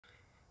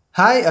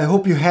Hi, I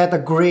hope you had a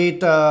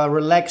great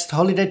relaxed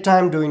holiday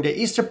time during the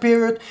Easter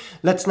period.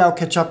 Let's now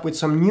catch up with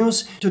some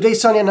news. Today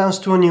Sony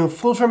announced two new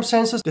full-frame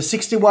sensors, the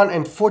 61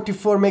 and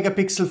 44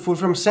 megapixel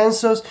full-frame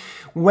sensors.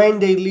 When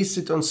they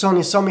listed on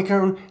Sony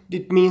Summicron,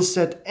 it means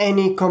that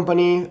any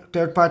company,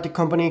 third-party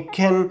company,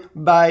 can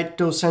buy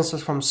those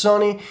sensors from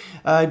Sony.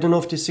 I don't know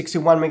if the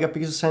 61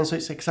 megapixel sensor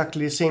is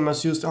exactly the same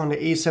as used on the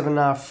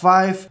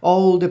A7R5.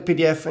 All the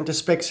PDF and the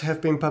specs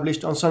have been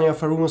published on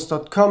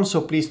sonyofarumors.com,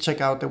 so please check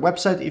out the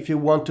website if you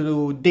want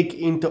to dig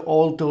into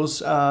all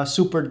those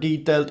super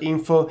detailed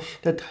info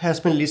that has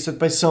been listed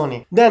by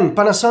Sony. Then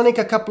Panasonic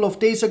a couple of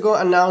days ago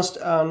announced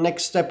a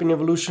next step in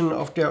evolution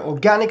of their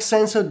organic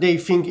sensor. They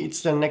think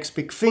it's the next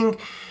big thing,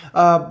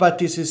 but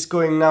this is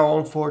going now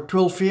on for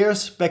 12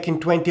 years. Back in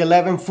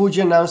 2011,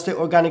 Fuji announced the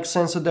organic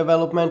sensor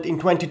development. In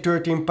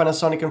 2013,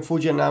 Panasonic and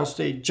Fuji announced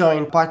a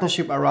joint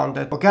partnership around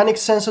that organic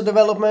sensor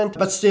development.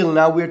 But still,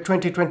 now we're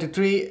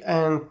 2023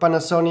 and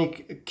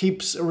Panasonic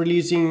keeps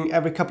releasing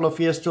every couple of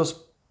years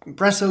those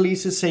press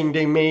releases saying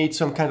they made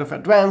some kind of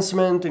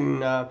advancement in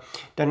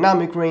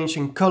dynamic range,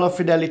 in color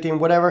fidelity and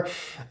whatever,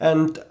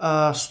 and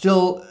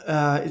still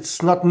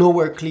it's not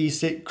nowhere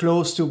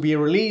close to be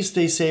released.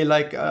 They say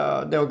like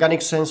the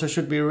organic sensor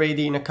should be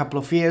ready in a couple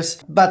of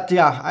years, but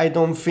yeah, I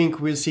don't think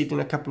we'll see it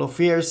in a couple of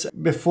years.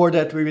 Before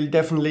that, we will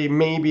definitely,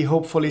 maybe,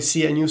 hopefully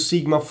see a new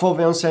Sigma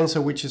foveon sensor,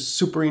 which is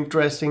super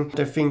interesting.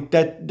 I think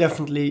that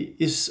definitely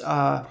is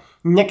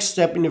next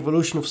step in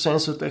evolution of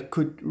sensors that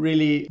could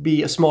really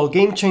be a small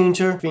game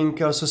changer. I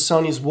think also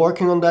Sony is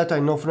working on that, I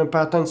know from the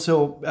patent.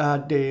 So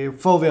the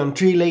foveon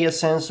 3-layer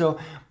sensor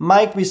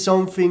might be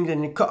something that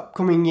in the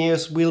upcoming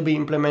years will be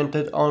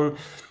implemented on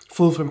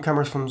full-frame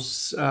cameras from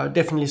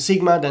definitely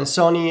Sigma, then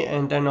Sony,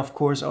 and then of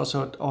course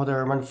also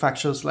other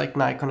manufacturers like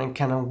Nikon and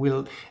Canon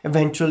will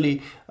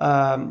eventually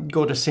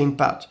go the same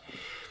path.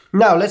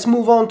 Now let's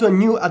move on to a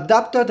new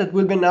adapter that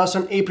will be announced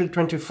on April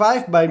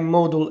 25 by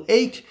Module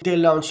 8. They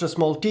launched a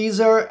small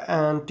teaser,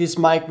 and this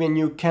might be a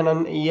new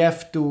Canon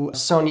EF to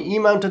Sony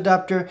E-mount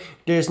adapter.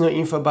 There's no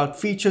info about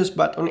features,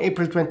 but on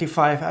April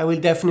 25 I will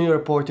definitely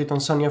report it on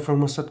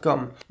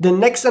sonyofarumors.com. The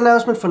next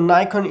announcement for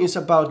Nikon is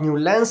about new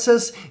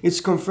lenses.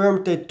 It's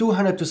confirmed that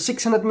 200 to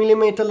 600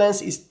 mm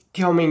lens is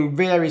coming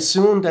very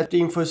soon. That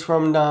info is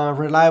from the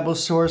reliable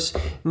source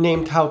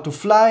named How to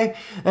Fly.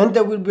 And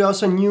there will be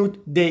also a new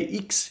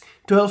DX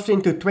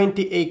 12 to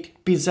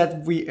 28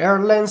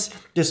 PZVR lens.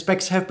 The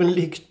specs have been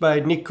leaked by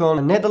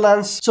Nikon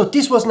Netherlands. So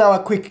this was now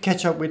a quick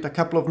catch up with a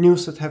couple of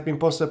news that have been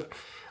posted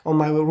on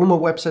my rumor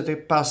website the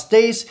past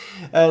days.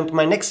 And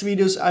my next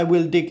videos I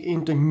will dig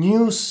into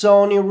new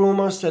Sony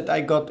rumors that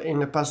I got in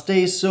the past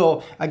days.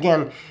 So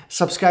again,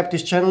 subscribe to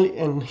this channel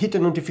and hit the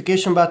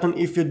notification button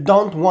if you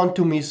don't want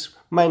to miss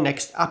my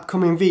next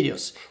upcoming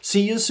videos.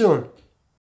 See you soon.